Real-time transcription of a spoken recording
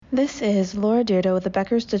This is Laura Dyrda with the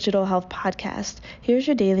Becker's Digital Health Podcast. Here's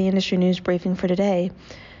your daily industry news briefing for today,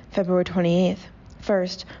 February 28th.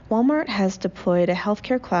 First, Walmart has deployed a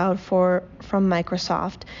healthcare cloud from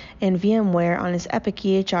Microsoft and VMware on its Epic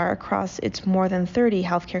EHR across its more than 30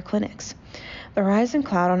 healthcare clinics. The Horizon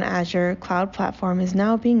Cloud on Azure cloud platform is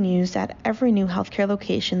now being used at every new healthcare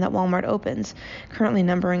location that Walmart opens, currently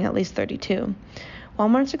numbering at least 32.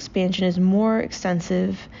 Walmart's expansion is more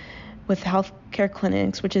extensive with healthcare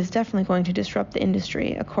clinics, which is definitely going to disrupt the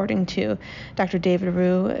industry, according to Dr. David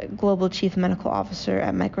Rue, Global Chief Medical Officer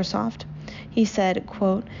at Microsoft. He said,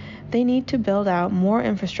 quote, "They need to build out more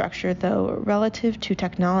infrastructure, though, relative to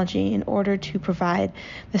technology in order to provide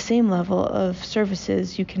the same level of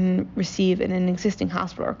services you can receive in an existing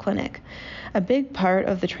hospital or clinic. A big part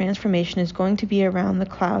of the transformation is going to be around the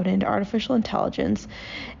cloud and artificial intelligence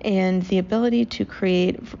and the ability to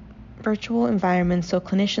create virtual environments so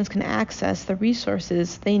clinicians can access the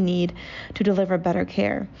resources they need to deliver better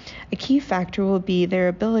care. A key factor will be their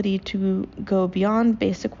ability to go beyond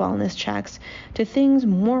basic wellness checks to things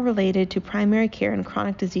more related to primary care and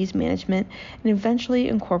chronic disease management, and eventually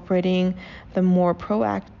incorporating the more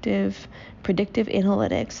proactive, predictive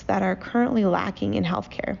analytics that are currently lacking in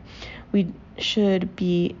healthcare. We should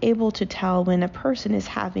be able to tell when a person is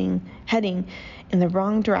heading in the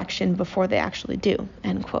wrong direction before they actually do,"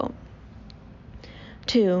 end quote.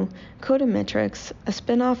 2. Codametrics, a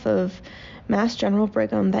spinoff of Mass General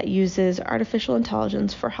Brigham that uses artificial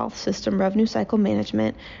intelligence for health system revenue cycle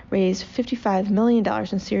management, raised $55 million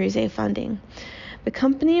in Series A funding. The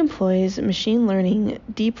company employs machine learning,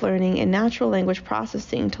 deep learning, and natural language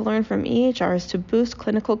processing to learn from EHRs to boost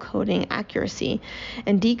clinical coding accuracy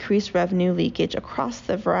and decrease revenue leakage across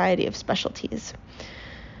the variety of specialties.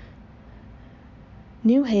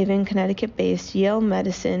 New Haven, Connecticut-based Yale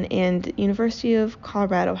Medicine and University of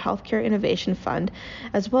Colorado Healthcare Innovation Fund,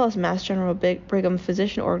 as well as Mass General Brigham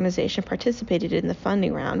Physician Organization, participated in the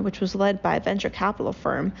funding round, which was led by venture capital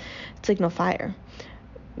firm Signal Fire.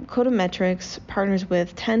 Codametrics partners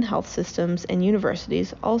with 10 health systems and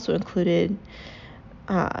universities, also included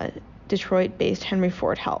Detroit-based Henry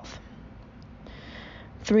Ford Health.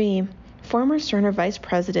 3. Former Cerner Vice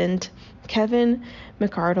President Kevin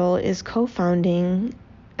McArdle is co-founding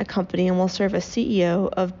a company and will serve as CEO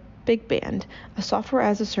of BigBand, a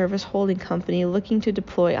software-as-a-service holding company looking to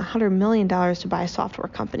deploy $100 million to buy software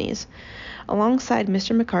companies. Alongside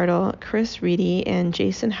Mr. McArdle, Chris Reedy and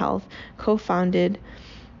Jason Health co-founded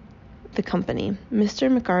the company.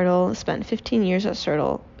 Mr. McArdle spent 15 years at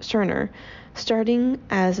Cerner, starting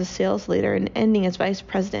as a sales leader and ending as vice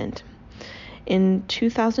president. In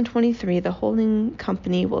 2023, the holding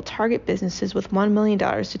company will target businesses with $1 million to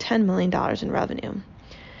 $10 million in revenue.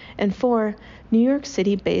 And 4, New York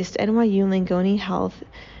City-based NYU Langone Health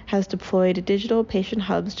has deployed digital patient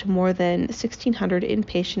hubs to more than 1,600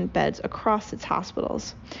 inpatient beds across its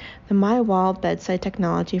hospitals. The MyWall bedside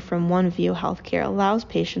technology from OneView Healthcare allows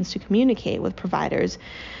patients to communicate with providers,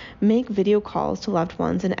 make video calls to loved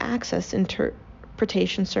ones, and access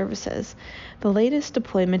interpretation services. The latest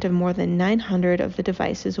deployment of more than 900 of the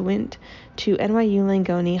devices went to NYU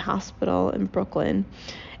Langone Hospital in Brooklyn,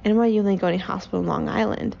 NYU Langone Hospital in Long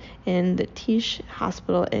Island, and the Tisch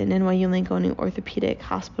Hospital and NYU Langone Orthopedic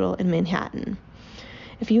Hospital in Manhattan.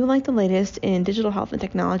 If you would like the latest in digital health and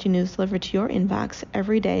technology news delivered to your inbox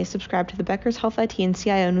every day, subscribe to the Becker's Health IT and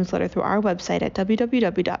CIO newsletter through our website at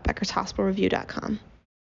www.beckershospitalreview.com.